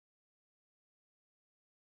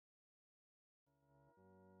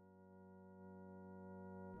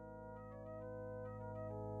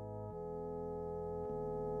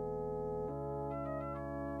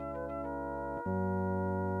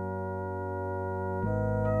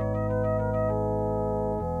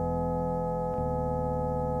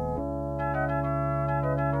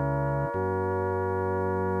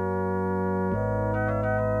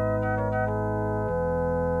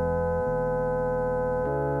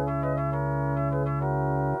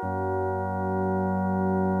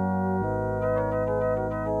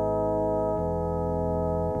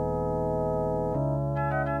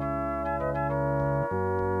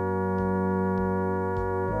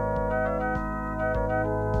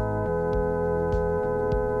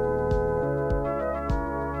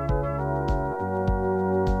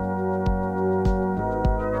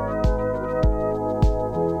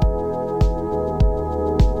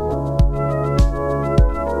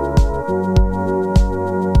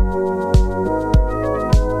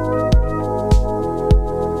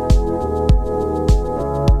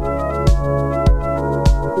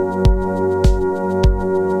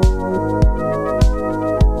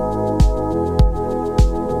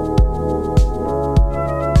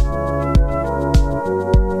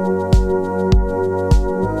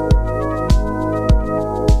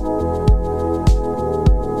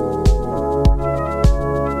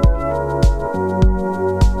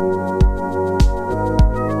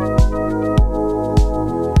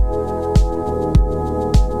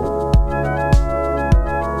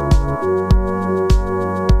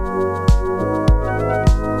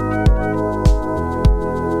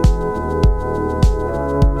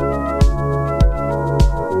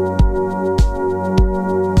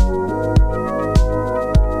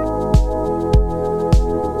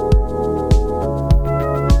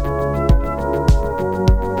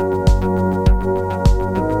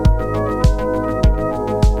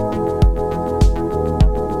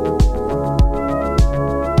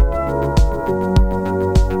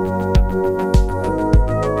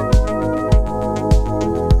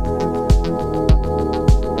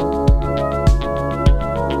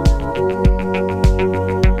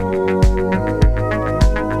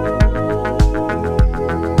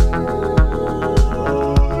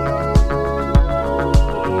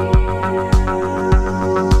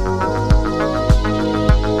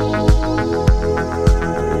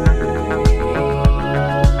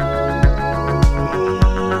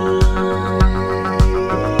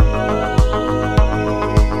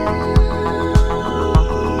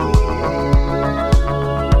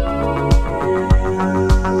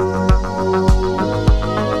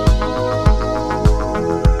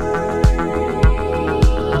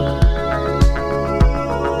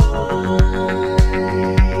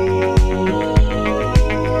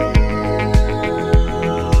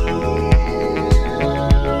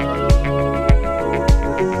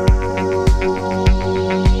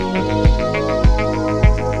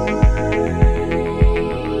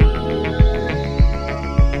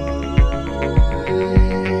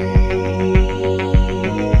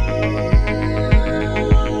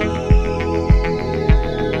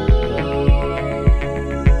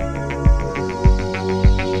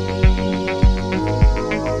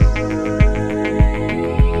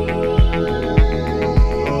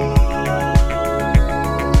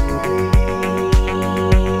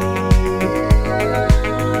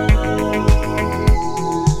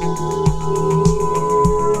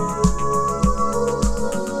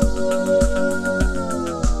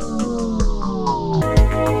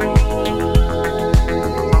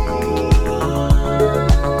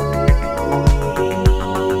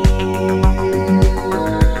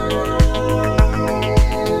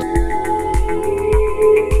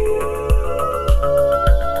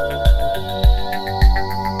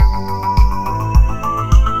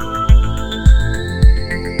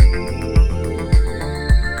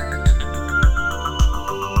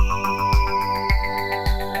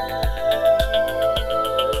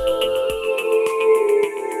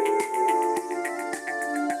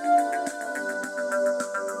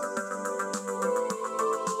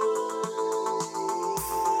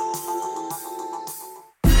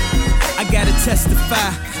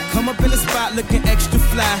testify. Come up in the spot looking extra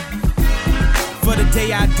fly. For the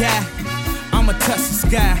day I die, I'ma touch the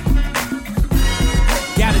sky.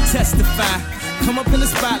 Gotta testify. Come up in the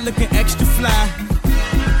spot looking extra fly.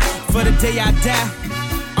 For the day I die,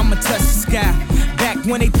 I'ma touch the sky. Back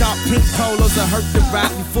when they thought pink polos would hurt the rock.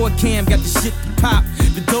 Before Cam got the shit to pop,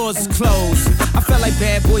 the doors is closed. I felt like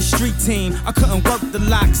Bad Boy Street Team. I couldn't work the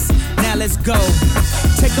locks. Now let's go.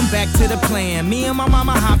 Take them back to the plan. Me and my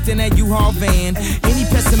mama hopped in that U-Haul van. Any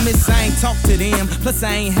pessimists, I ain't talk to them. Plus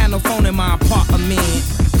I ain't had no phone in my apartment.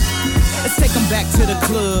 Let's take them back to the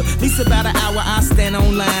club. At least about an hour I stand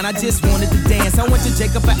online. I just wanted to dance. I went to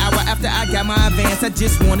Jacob an hour after I got my advance. I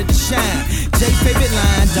just wanted to shine. Jay's favorite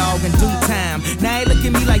line, dog, in due time. Now he look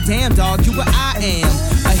at me like, damn, dog, you what I am.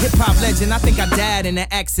 A hip-hop legend. I think I died in an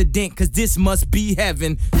accident, cause this must be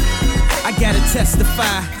heaven. I gotta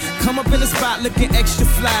testify. Come up in the spot looking extra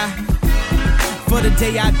fly. For the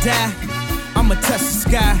day I die, I'ma touch the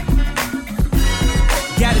sky.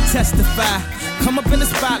 Gotta testify. Come up in the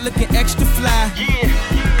spot looking extra fly. Yeah.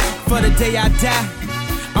 For the day I die,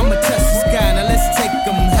 I'ma touch the sky. Now let's take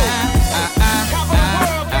them high.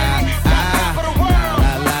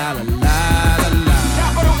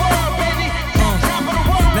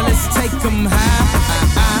 Now let's take them high.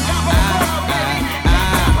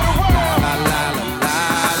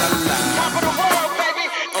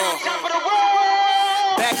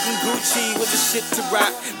 Back in Gucci with the shit to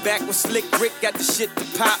rock. Back when Slick Rick got the shit to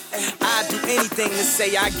pop. I'd do anything to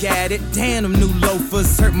say I got it. Damn, them new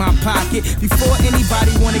loafers hurt my pocket. Before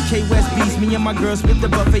anybody wanted K-West beats, me and my girl split the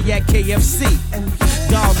buffet at KFC.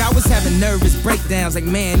 Dog, I was having nervous breakdowns. Like,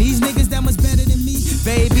 man, these niggas that much better than me.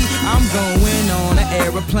 Baby, I'm going on an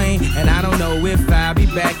aeroplane, and I don't know if I'll be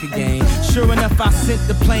back again. Sure enough, I sent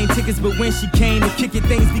the plane tickets, but when she came to kick it,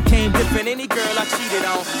 things became different. Any girl I cheated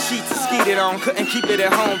on, she skeeted on, couldn't keep it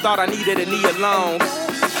at home, thought I needed a knee alone.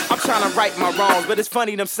 I'm trying to right my wrongs, but it's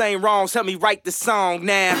funny them same wrongs help me write the song.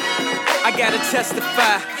 Now, I gotta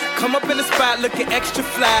testify. Come up in the spot looking extra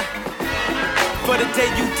fly. For the day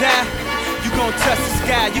you die, you gon' touch the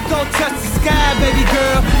sky. You gon' touch the sky, baby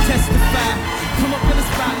girl. Testify. Come up in the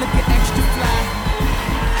spot looking extra fly.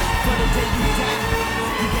 For the day you die,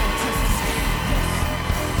 you gon' touch the sky.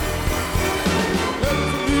 Let the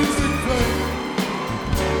music play.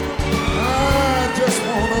 I just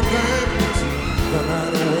wanna dance the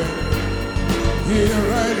night away. Here,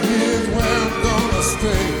 right here's where I'm gonna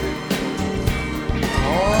stay.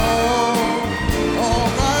 All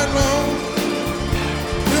night long.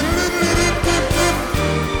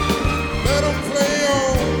 Let them play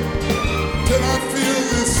on till I feel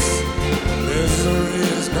this misery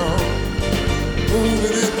is gone.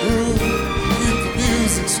 Moving it through, keep the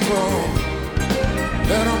music strong.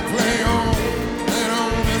 Let them play on and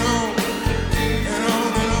on and on and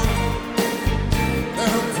on and on. Let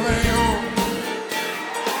them play on.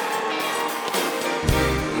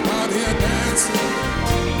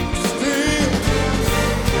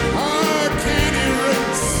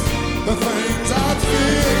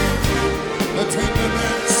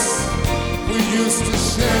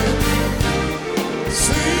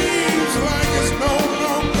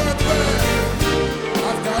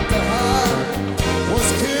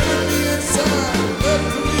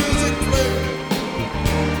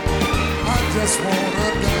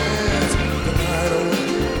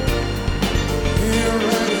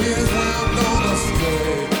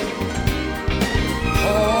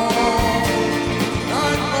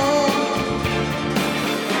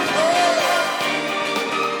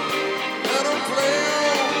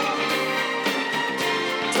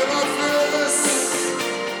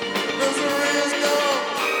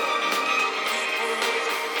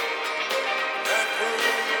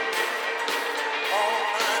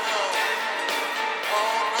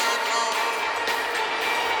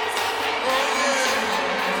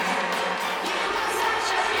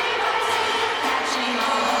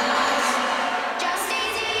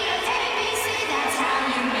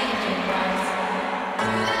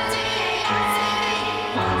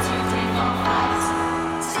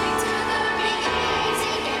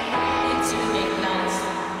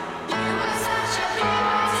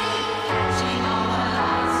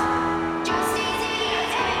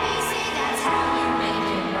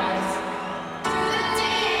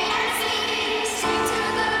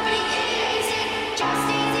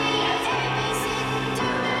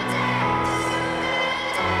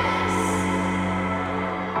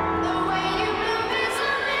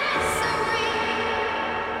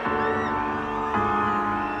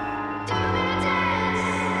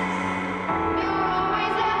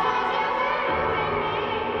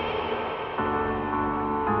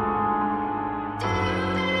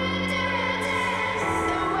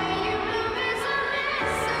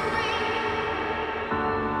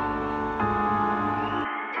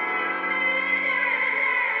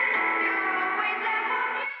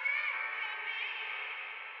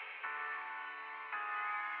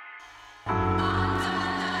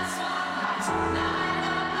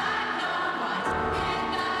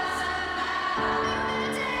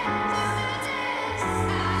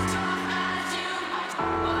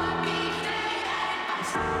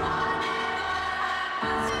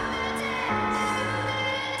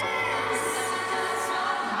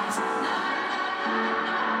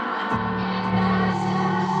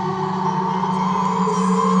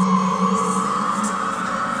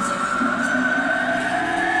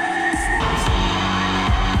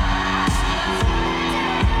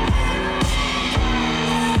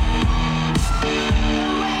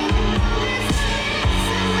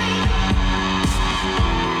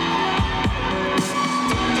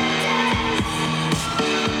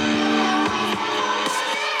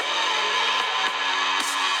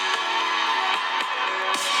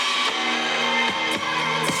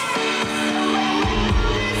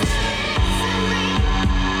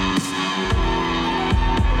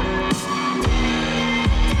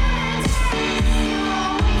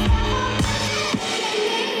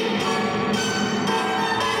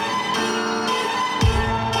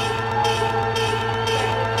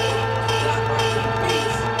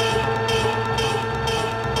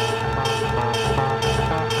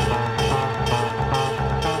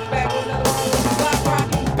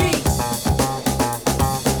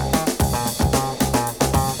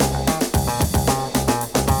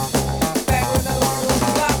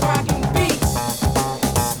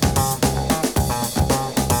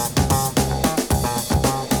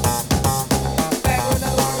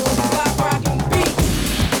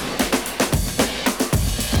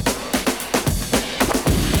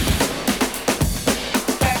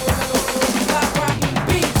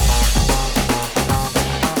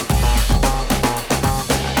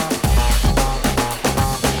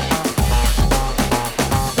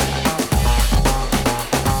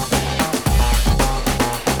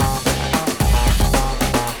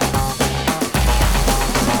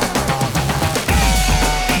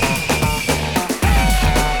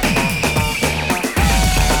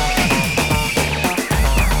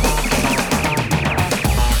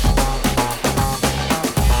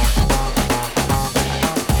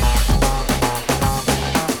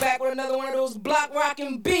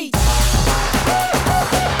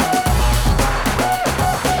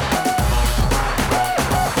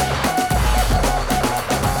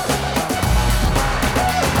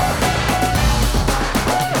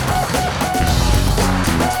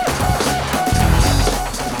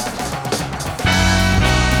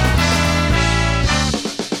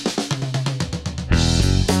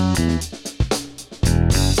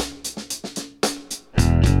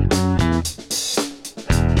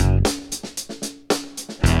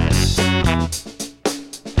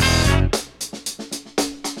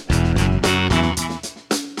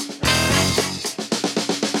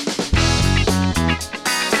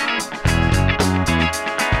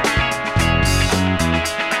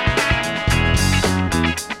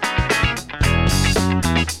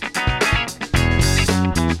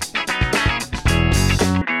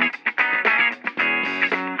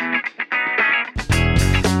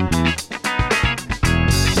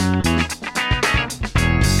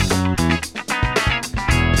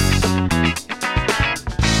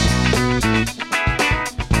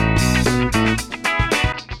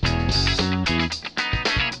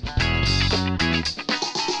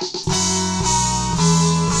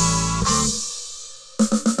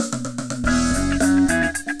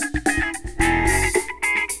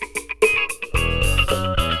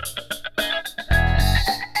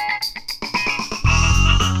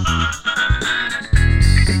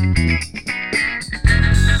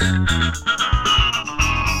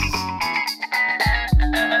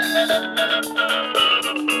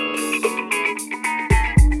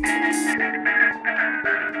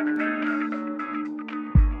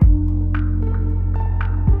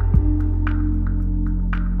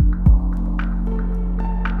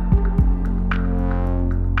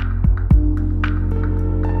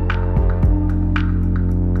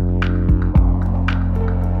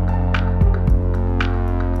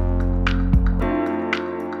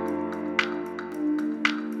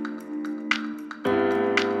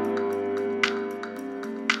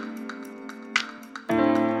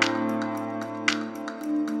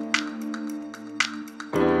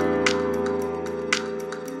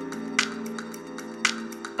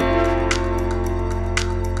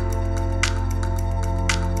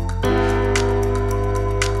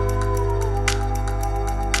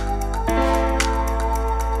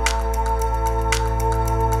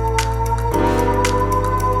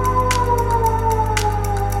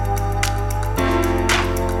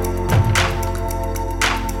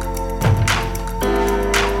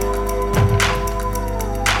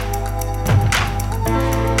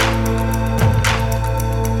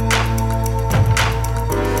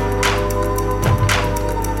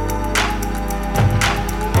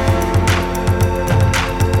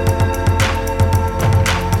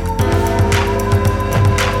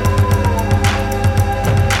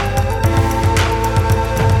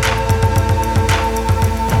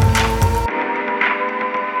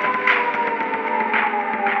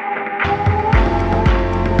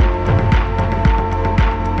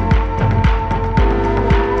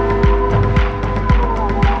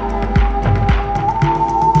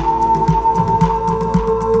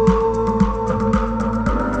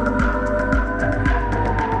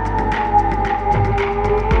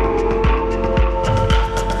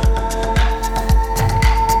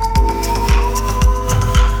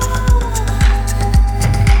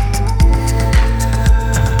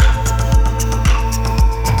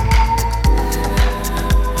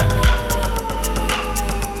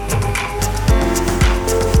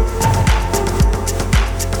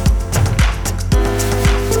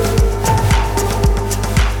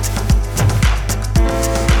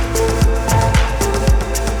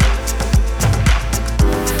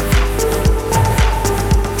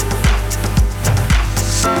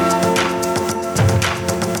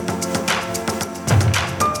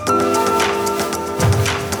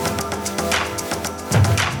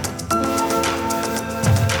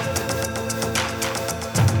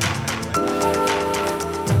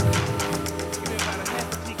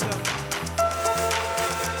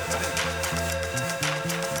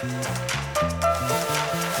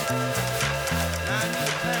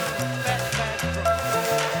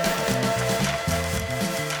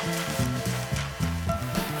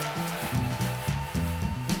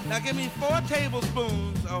 Now give me 4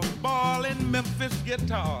 tablespoons of boiling Memphis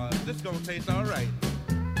guitars. This gonna taste all right.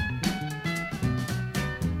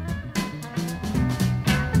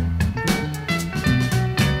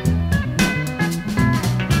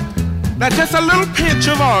 Now just a little pinch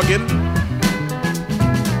of organ.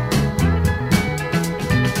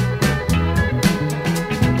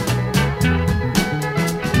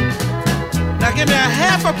 Now give me a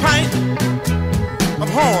half a pint of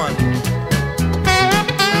horn.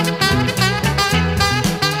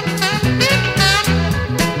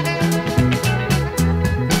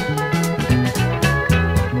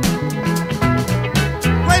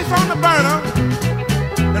 Place on the burner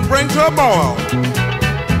and bring to a boil.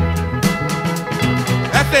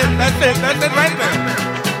 That's it right there.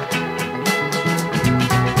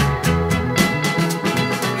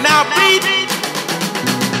 Now beat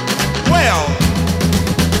well.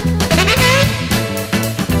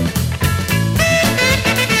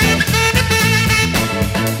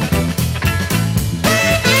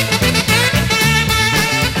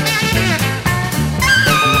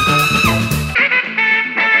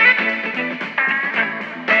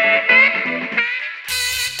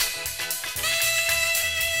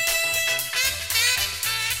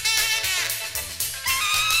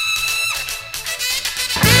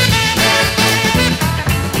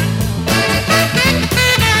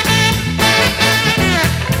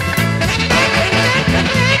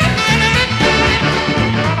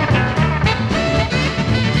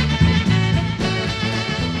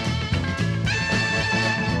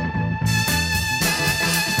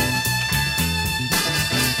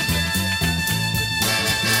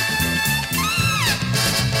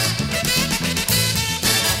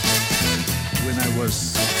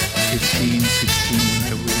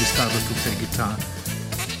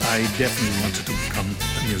 I definitely wanted to become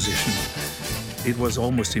a musician. It was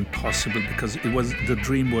almost impossible because the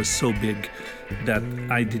dream was so big that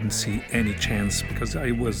I didn't see any chance because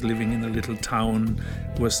I was living in a little town,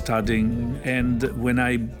 was studying, and when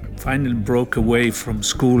I finally broke away from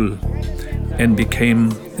school and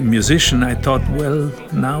became a musician, I thought, well,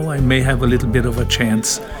 now I may have a little bit of a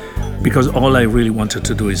chance because all I really wanted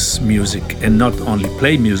to do is music, and not only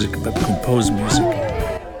play music but compose music.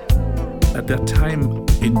 At that time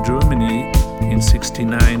in Germany, in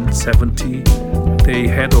 69, 70, they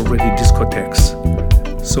had already discotheques.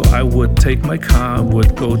 So I would take my car,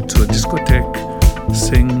 would go to a discotheque,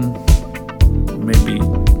 sing maybe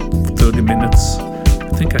 30 minutes.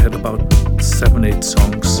 I think I had about 7-8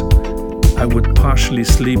 songs. I would partially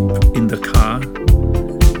sleep in the car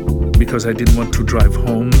because I didn't want to drive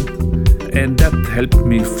home. And that helped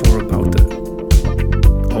me for about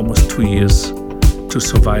almost 2 years to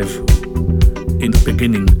survive in the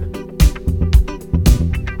beginning.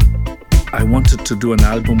 I wanted to do an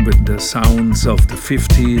album with the sounds of the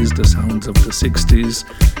 50s, the sounds of the 60s,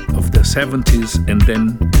 of the 70s, and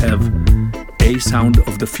then have a sound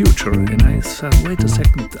of the future. And I said, wait a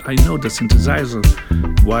second, I know the synthesizer.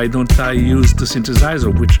 Why don't I use the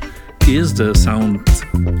synthesizer, which is the sound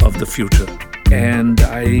of the future? And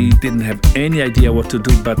I didn't have any idea what to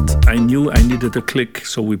do, but I knew I needed a click.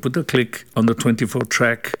 So we put a click on the 24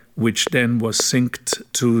 track, which then was synced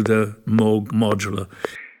to the Moog modular.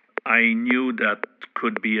 I knew that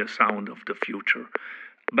could be a sound of the future,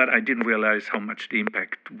 but I didn't realize how much the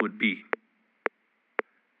impact would be.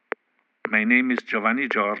 My name is Giovanni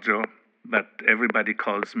Giorgio, but everybody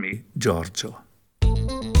calls me Giorgio.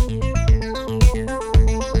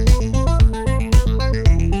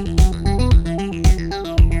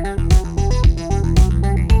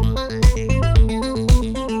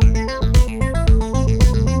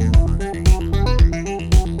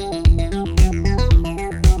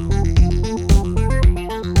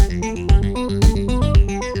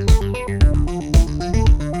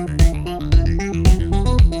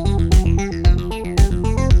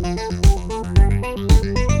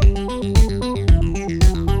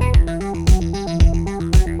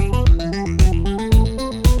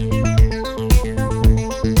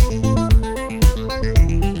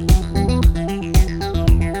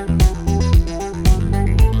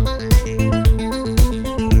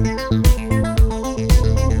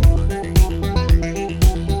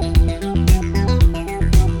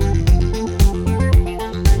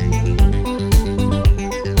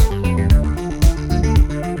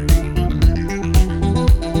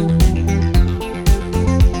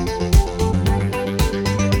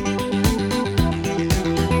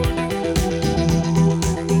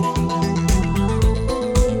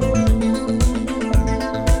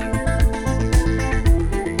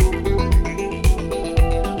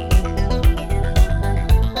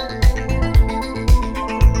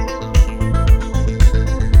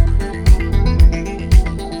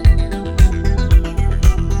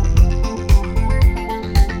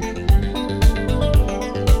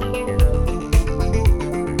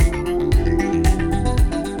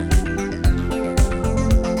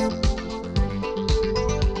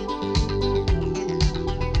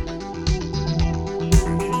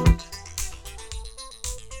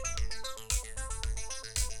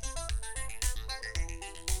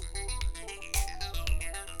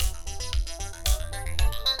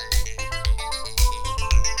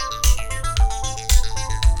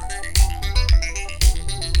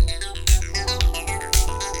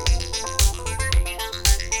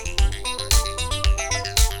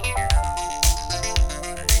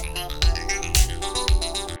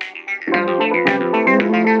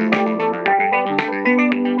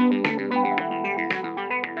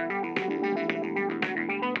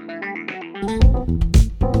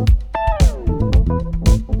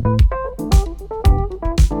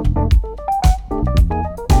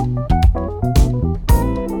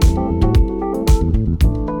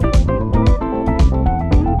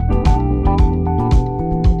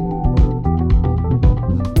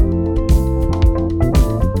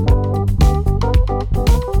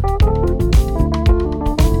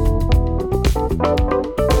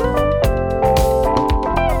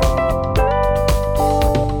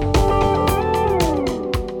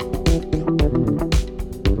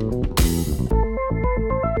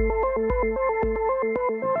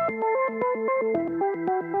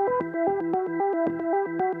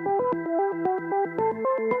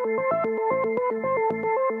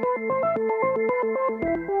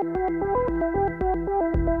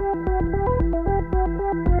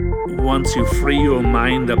 once you free your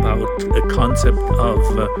mind about a concept of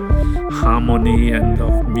harmony and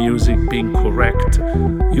of music being correct,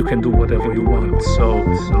 you can do whatever you want. So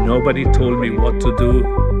nobody told me what to do,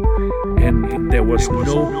 and there was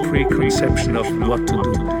no preconception of what to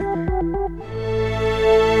do.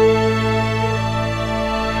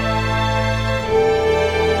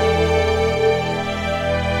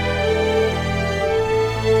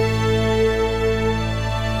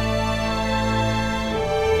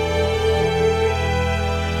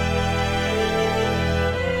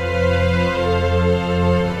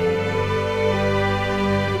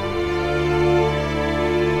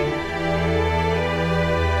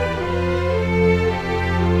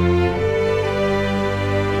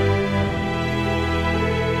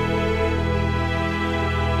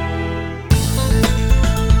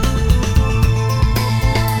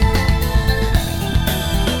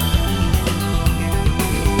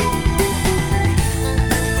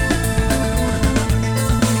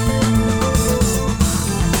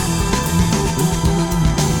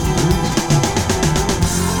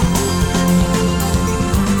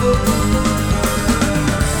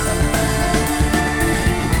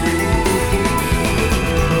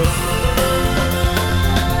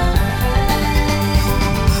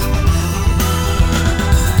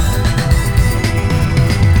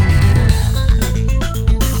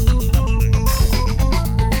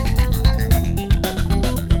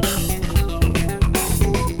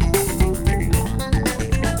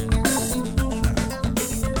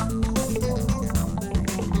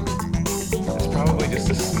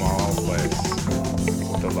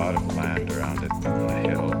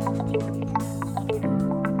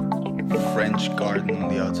 French garden on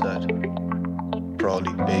the outside.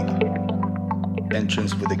 Probably big.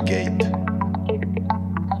 Entrance with a gate.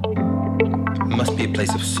 It must be a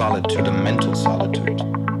place of solitude, a mental solitude.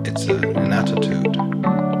 It's an attitude.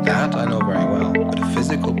 That I know very well, but a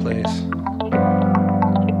physical place.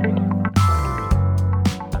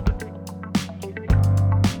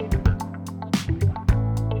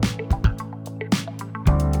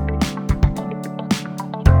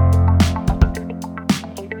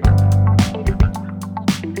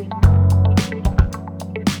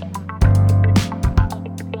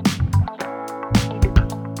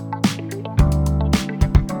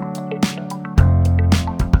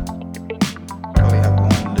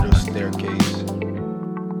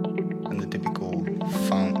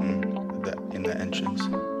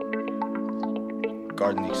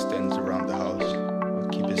 Garden extends around the house. We'll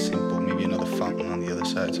keep it simple. Maybe another fountain on the other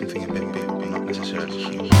side. Something a bit big, but not necessarily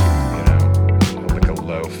huge. You know, like a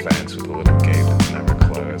low fence with a little gate that's never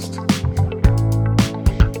closed.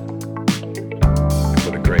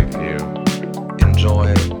 With a great view. Enjoy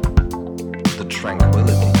the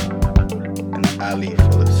tranquility in the alley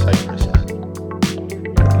full of cypresses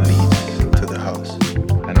that leads to the house.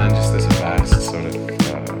 And then just this vast sort of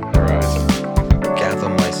horizon. Gather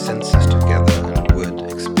my senses together and would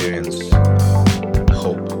experience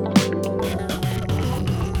hope.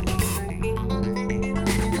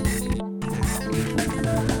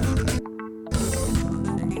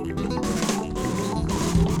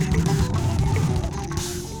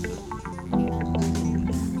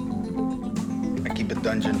 I keep a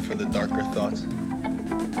dungeon for the darker thoughts.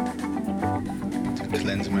 To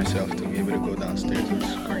cleanse myself, to be able to go downstairs and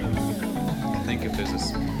scream. I think if there's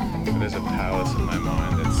a palace in my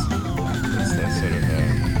mind, it's that sort of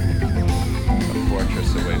a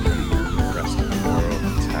fortress away from the rest of the world.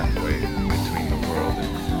 It's halfway between the world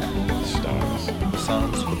and the stars.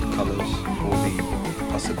 Sounds with colors, all the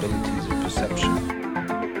possibilities of perception.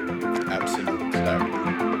 Absolute clarity.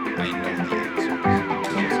 I know the answers.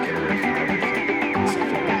 Just get away from everything except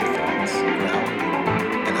for my thoughts. Ground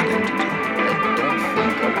and identity. I don't think I would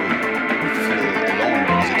feel alone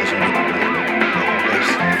because it doesn't really matter. The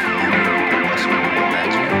best feeling you possibly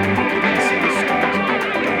imagine. You can see the stars.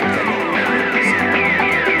 Don't know everything.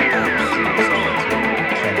 Absolute solitude.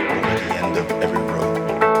 Tranquil at the end of every road.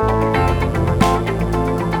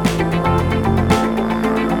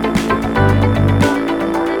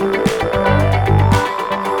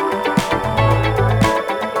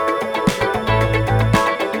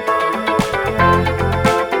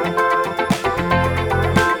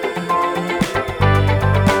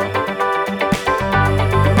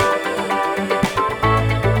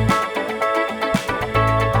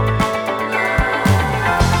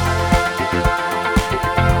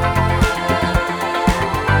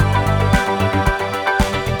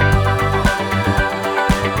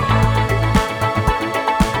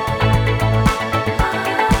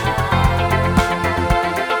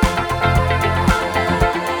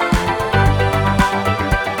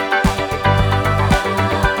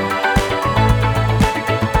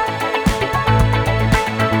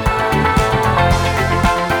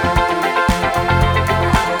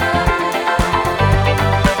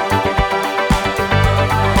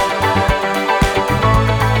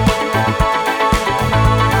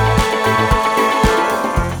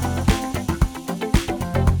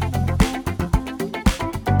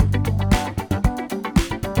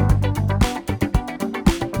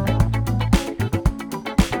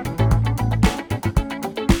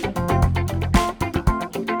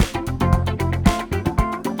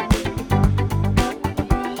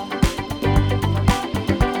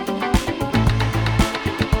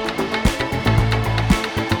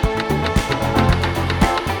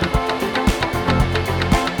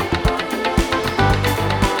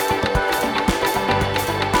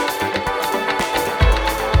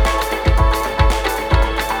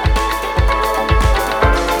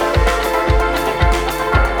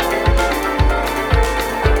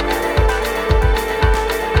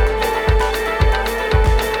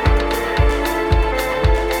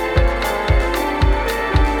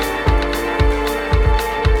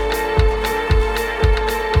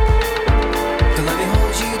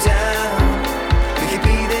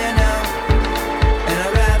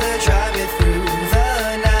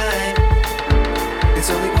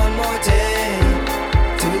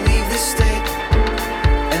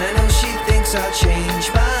 thinks I'll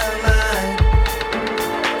change my mind.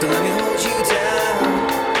 Don't let me hold you down.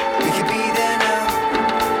 We could be there now,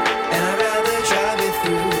 and I'd rather drive it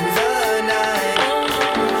through the night.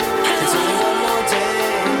 It's only one more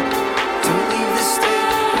day till we leave the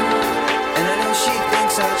state, and I know she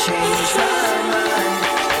thinks I'll change my mind.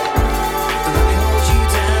 Don't let me hold you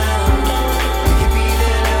down. We could be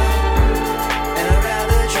there now, and I'd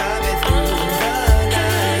rather drive it through the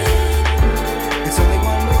night. It's only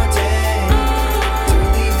one more day till we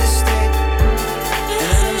leave the state, and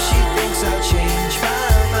I know she thinks I'll change my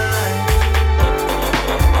mind.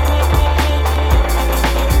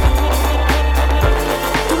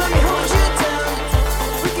 Don't let me hold you down.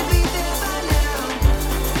 We could be there by now.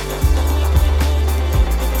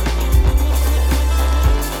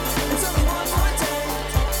 It's only one more day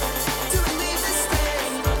till we leave the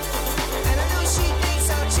state, and I know she thinks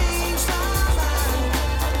I'll change my mind.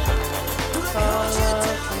 Don't let me hold you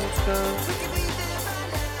down. We could be there by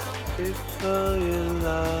now. People you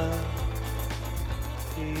love,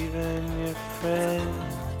 even your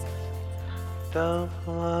friends, don't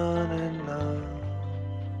wanna know.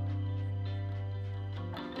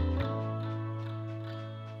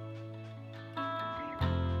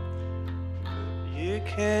 You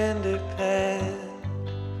can depend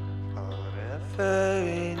on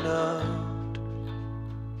every note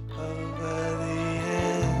over the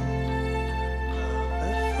end of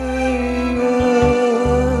every road.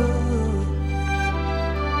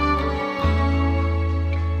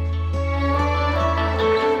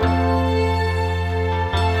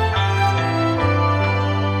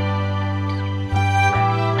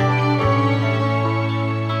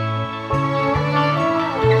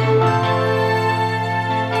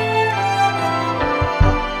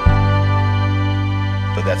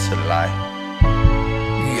 But that's a lie.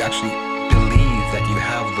 You actually believe that you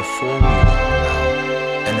have the formula now,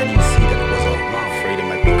 and then you see that it was all wrong. Afraid it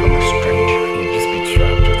might become a stranger. You just be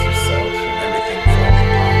trapped with yourself, and everything falls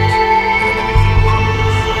apart, and then everything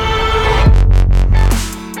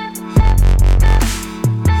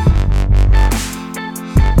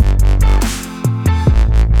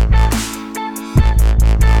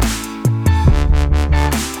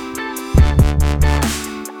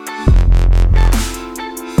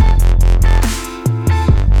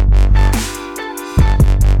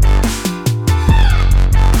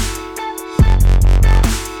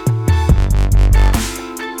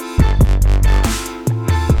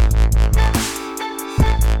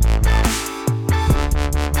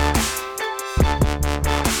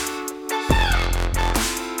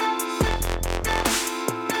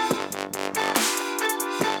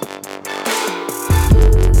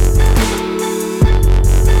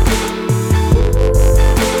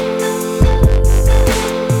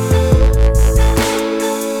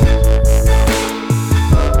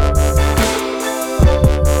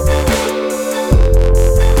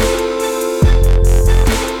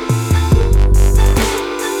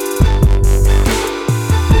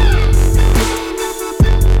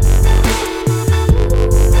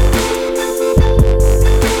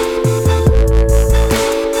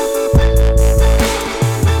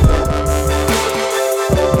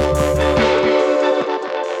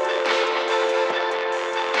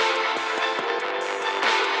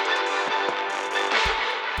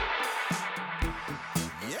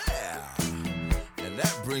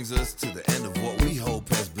brings us to the end of what we hope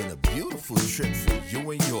has been a beautiful trip for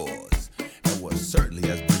you and yours, and what certainly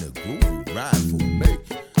has been a groovy ride for me.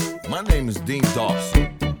 My name is Dean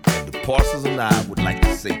Dawson, and the Parcels and I would like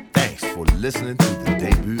to say thanks for listening to the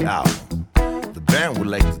debut album. The band would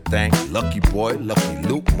like to thank Lucky Boy, Lucky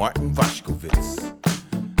Luke, Martin Vashkovitz,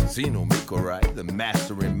 Zeno Mikorai, the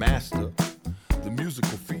mastering master. The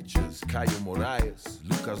musical features Caio Moraes,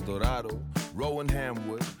 Lucas Dorado, Rowan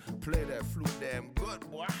Hamwood, play that flute damn good,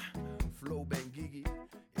 boy. Flo Benguigui,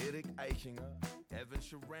 Eric Eichinger, Evan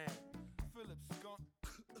Sharan, Philip Skunk.